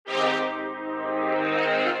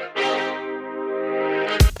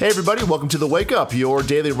Hey everybody, welcome to The Wake Up, your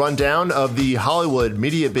daily rundown of the Hollywood,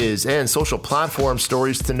 media biz, and social platform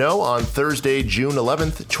stories to know on Thursday, June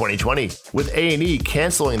 11th, 2020. With A&E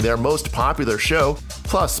canceling their most popular show,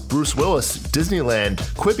 plus Bruce Willis, Disneyland,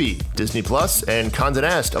 Quibi, Disney Plus, and Condé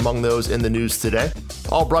Nast among those in the news today.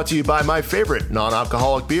 All brought to you by my favorite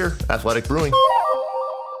non-alcoholic beer, Athletic Brewing.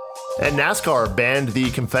 And NASCAR banned the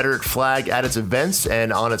Confederate flag at its events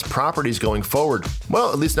and on its properties going forward.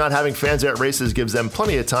 Well, at least not having fans at races gives them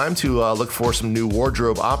plenty of time to look for some new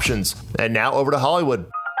wardrobe options. And now over to Hollywood.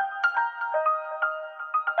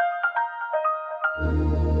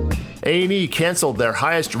 A&E canceled their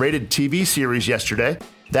highest-rated TV series yesterday.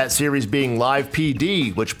 That series being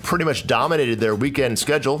LivePD, which pretty much dominated their weekend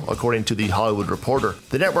schedule, according to The Hollywood Reporter.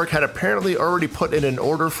 The network had apparently already put in an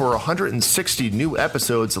order for 160 new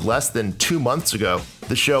episodes less than 2 months ago.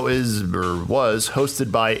 The show was hosted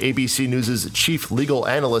by ABC News' chief legal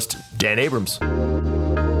analyst, Dan Abrams.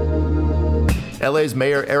 LA's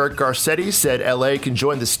Mayor Eric Garcetti said LA can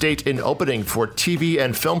join the state in opening for TV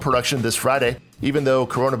and film production this Friday, even though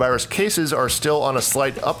coronavirus cases are still on a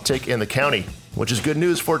slight uptick in the county. Which is good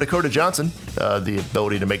news for Dakota Johnson, the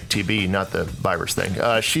ability to make TV, not the virus thing.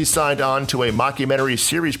 She signed on to a mockumentary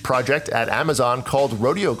series project at Amazon called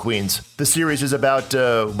Rodeo Queens. The series is about,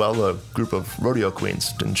 a group of rodeo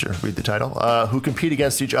queens, didn't you read the title? Who compete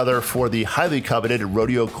against each other for the highly coveted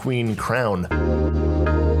Rodeo Queen crown.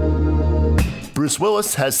 Bruce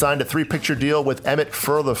Willis has signed a 3-picture deal with Emmett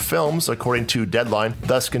Furler Films, according to Deadline,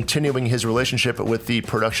 thus continuing his relationship with the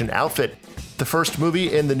production outfit. The first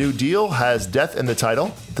movie in the new deal has Death in the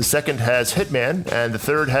title, the second has Hitman, and the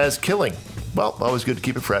third has Killing. Well, always good to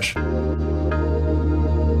keep it fresh.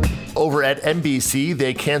 Over at NBC,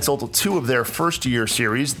 they canceled 2 of their first-year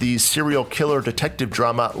series, the serial killer detective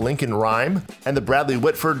drama Lincoln Rhyme, and the Bradley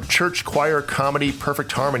Whitford church choir comedy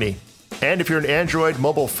Perfect Harmony. And if you're an Android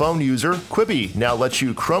mobile phone user, Quibi now lets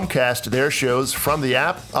you Chromecast their shows from the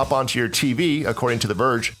app up onto your TV, according to The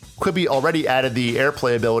Verge. Quibi already added the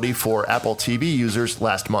AirPlay ability for Apple TV users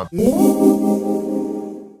last month.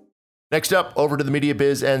 Next up, over to the media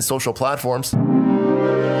biz and social platforms.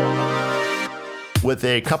 With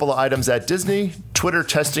a couple of items at Disney, Twitter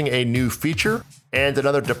testing a new feature, and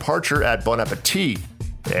another departure at Bon Appetit.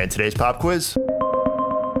 And today's pop quiz.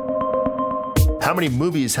 How many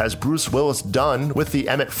movies has Bruce Willis done with the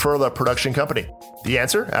Emmett Furler production company? The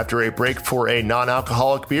answer after a break for a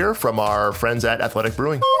non-alcoholic beer from our friends at Athletic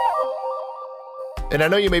Brewing. And I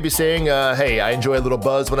know you may be saying, hey, I enjoy a little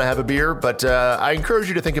buzz when I have a beer, but I encourage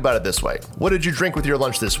you to think about it this way. What did you drink with your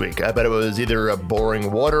lunch this week? I bet it was either a boring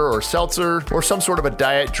water or seltzer, or some sort of a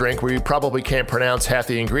diet drink where you probably can't pronounce half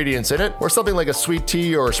the ingredients in it, or something like a sweet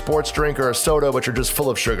tea or a sports drink or a soda which are just full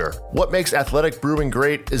of sugar. What makes Athletic Brewing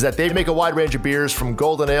great is that they make a wide range of beers from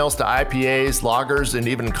golden ales to IPAs, lagers, and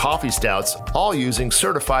even coffee stouts, all using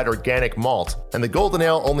certified organic malt. And the golden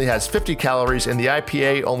ale only has 50 calories and the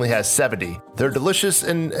IPA only has 70. They're delicious,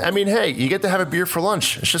 and I mean, hey, you get to have a beer for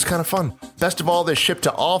lunch. It's just kind of fun. Best of all, they ship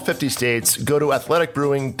to all 50 states. Go to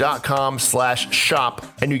athleticbrewing.com/shop,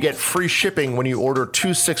 and you get free shipping when you order 2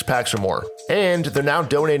 6-packs or more. And they're now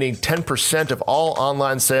donating 10% of all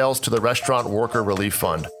online sales to the Restaurant Worker Relief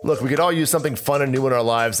Fund. Look, we could all use something fun and new in our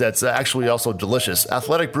lives that's actually also delicious.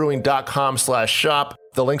 athleticbrewing.com/shop.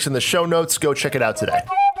 The link's in the show notes. Go check it out today.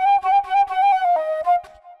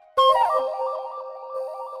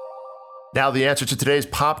 Now the answer to today's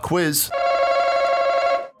pop quiz.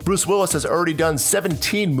 Bruce Willis has already done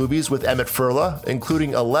 17 movies with Emmett Furler,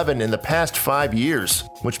 including 11 in the past 5 years,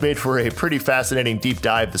 which made for a pretty fascinating deep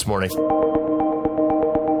dive this morning.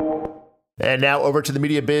 And now over to the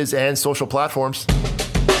media biz and social platforms.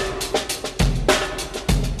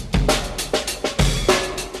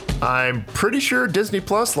 I'm pretty sure Disney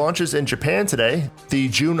Plus launches in Japan today. The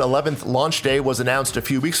June 11th launch day was announced a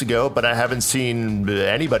few weeks ago, but I haven't seen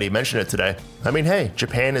anybody mention it today. I mean, hey,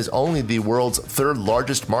 Japan is only the world's 3rd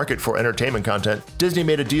largest market for entertainment content. Disney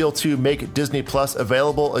made a deal to make Disney Plus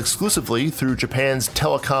available exclusively through Japan's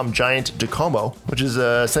telecom giant DOCOMO, which is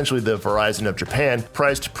essentially the Verizon of Japan,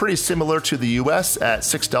 priced pretty similar to the US at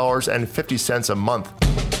 $6.50 a month.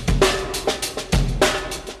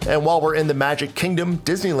 And while we're in the Magic Kingdom,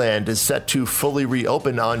 Disneyland is set to fully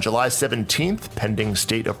reopen on July 17th, pending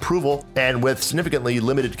state approval, and with significantly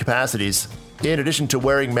limited capacities. In addition to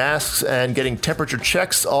wearing masks and getting temperature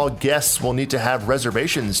checks, all guests will need to have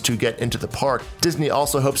reservations to get into the park. Disney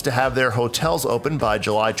also hopes to have their hotels open by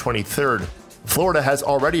July 23rd. Florida has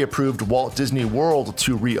already approved Walt Disney World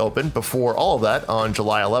to reopen before all of that on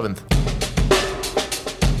July 11th.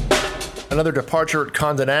 Another departure at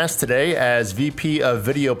Condé Nast today as VP of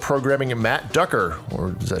Video Programming Matt Ducker,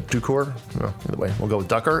 or is that Ducor? No, either way, we'll go with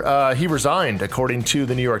Ducker. He resigned, according to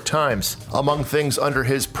the New York Times. Among things under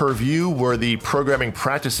his purview were the programming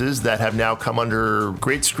practices that have now come under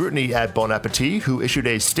great scrutiny at Bon Appetit, who issued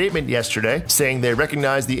a statement yesterday saying they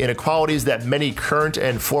recognize the inequalities that many current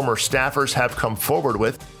and former staffers have come forward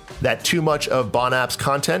with, that too much of Bon App's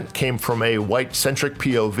content came from a white-centric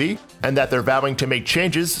POV, and that they're vowing to make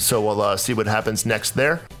changes, so we'll see what happens next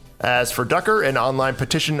there. As for Ducker, an online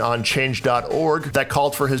petition on change.org that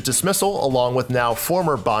called for his dismissal, along with now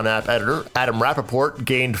former Bon App editor Adam Rappaport,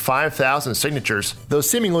 gained 5,000 signatures. Though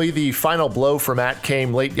seemingly the final blow for Matt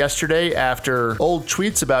came late yesterday after old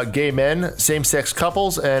tweets about gay men, same-sex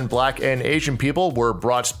couples, and black and Asian people were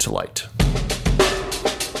brought to light.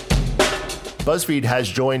 BuzzFeed has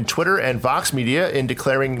joined Twitter and Vox Media in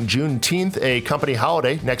declaring Juneteenth a company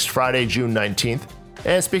holiday next Friday, June 19th.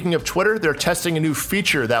 And speaking of Twitter, they're testing a new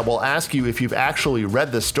feature that will ask you if you've actually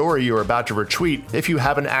read the story you're about to retweet if you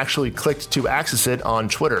haven't actually clicked to access it on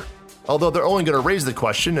Twitter. Although they're only going to raise the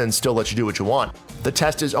question and still let you do what you want. The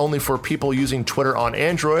test is only for people using Twitter on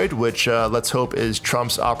Android, which let's hope is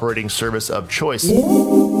Trump's operating service of choice. And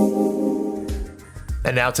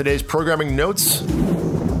now today's programming notes.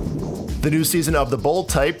 The new season of The Bold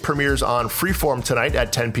Type premieres on Freeform tonight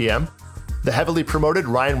at 10 p.m. The heavily promoted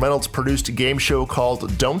Ryan Reynolds-produced game show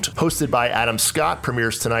called Don't, hosted by Adam Scott,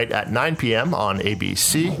 premieres tonight at 9 p.m. on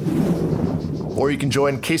ABC. Or you can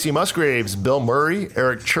join Casey Musgraves, Bill Murray,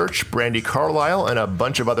 Eric Church, Brandi Carlile, and a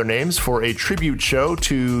bunch of other names for a tribute show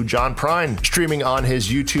to John Prine, streaming on his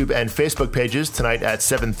YouTube and Facebook pages tonight at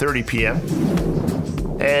 7:30 p.m.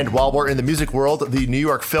 And while we're in the music world, the New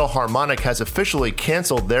York Philharmonic has officially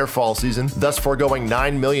canceled their fall season, thus foregoing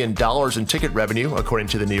 $9 million in ticket revenue, according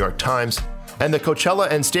to the New York Times. And the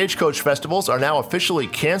Coachella and Stagecoach festivals are now officially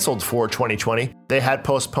canceled for 2020. They had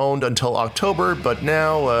postponed until October, but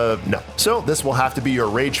now, no. So this will have to be your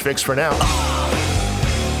rage fix for now.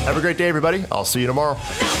 Have a great day, everybody. I'll see you tomorrow.